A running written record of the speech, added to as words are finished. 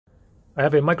I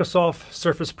have a Microsoft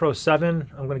Surface Pro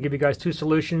 7. I'm going to give you guys two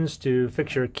solutions to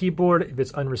fix your keyboard if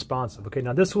it's unresponsive. Okay,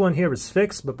 now this one here is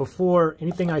fixed, but before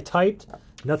anything I typed,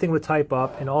 nothing would type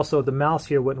up, and also the mouse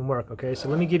here wouldn't work. Okay, so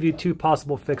let me give you two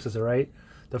possible fixes, all right?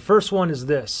 The first one is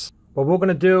this. What we're going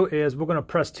to do is we're going to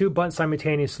press two buttons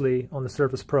simultaneously on the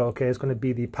Surface Pro. Okay, it's going to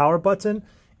be the power button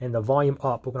and the volume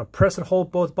up. We're going to press and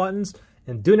hold both buttons,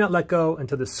 and do not let go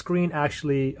until the screen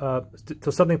actually,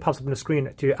 till something pops up on the screen,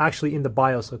 till you're actually in the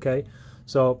BIOS, okay?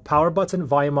 So power button,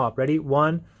 volume up. Ready?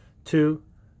 1, 2,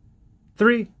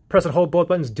 3. Press and hold both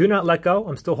buttons. Do not let go.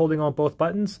 I'm still holding on both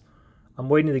buttons. I'm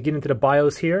waiting to get into the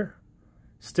BIOS here.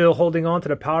 Still holding on to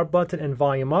the power button and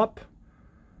volume up.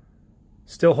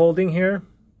 Still holding here.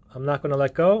 I'm not going to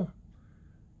let go.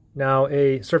 Now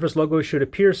a Surface logo should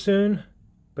appear soon,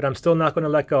 but I'm still not going to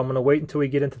let go. I'm going to wait until we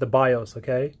get into the BIOS,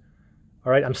 okay?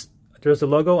 All right, there's the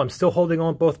logo. I'm still holding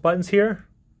on both buttons here.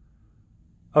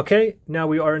 Okay, now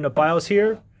we are in the BIOS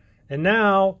here. And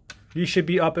now you should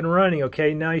be up and running,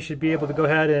 okay? Now you should be able to go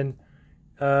ahead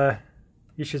and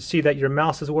you should see that your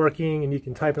mouse is working and you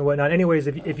can type and whatnot. Anyways,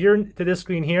 if you're to this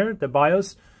screen here, the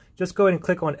BIOS, just go ahead and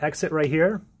click on exit right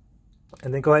here.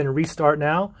 And then go ahead and restart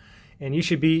now. And you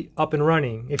should be up and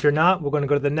running. If you're not, we're going to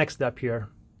go to the next step here.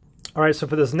 All right, so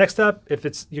for this next step, if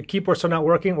your keyboard's still not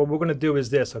working, what we're going to do is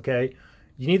this, okay?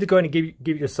 You need to go ahead and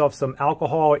give yourself some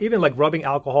alcohol, or even like rubbing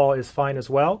alcohol is fine as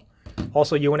well.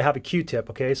 Also, you want to have a Q-tip,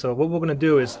 okay? So what we're going to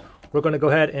do is we're going to go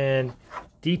ahead and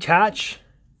detach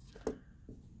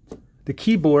the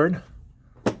keyboard.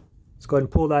 Let's go ahead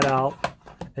and pull that out.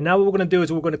 And now what we're going to do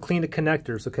is we're going to clean the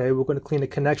connectors, okay? We're going to clean the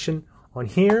connection on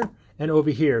here and over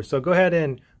here. So go ahead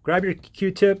and grab your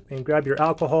Q-tip and grab your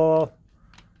alcohol,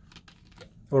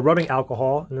 or rubbing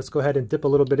alcohol, and let's go ahead and dip a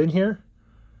little bit in here,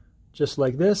 just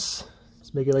like this.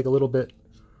 Let's make it like a little bit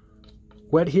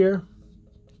wet here.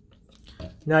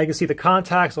 Now you can see the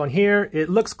contacts on here. It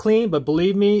looks clean, but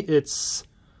believe me, it's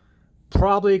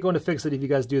probably going to fix it if you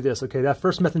guys do this. Okay, that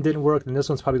first method didn't work, and this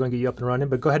one's probably going to get you up and running,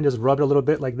 but go ahead and just rub it a little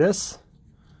bit like this.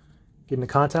 Get in the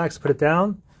contacts, put it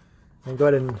down, and go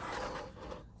ahead and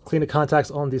clean the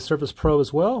contacts on the Surface Pro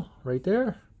as well, right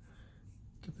there.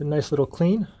 Give it a nice little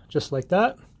clean, just like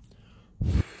that.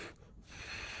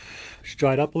 Just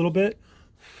dry it up a little bit.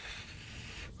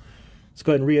 Let's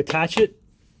go ahead and reattach it,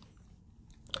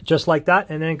 just like that,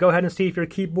 and then go ahead and see if your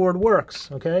keyboard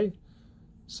works, okay?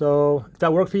 So if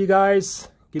that worked for you guys,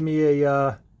 give me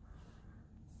a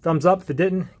thumbs up. If it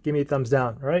didn't, give me a thumbs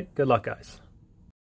down, all right? Good luck, guys.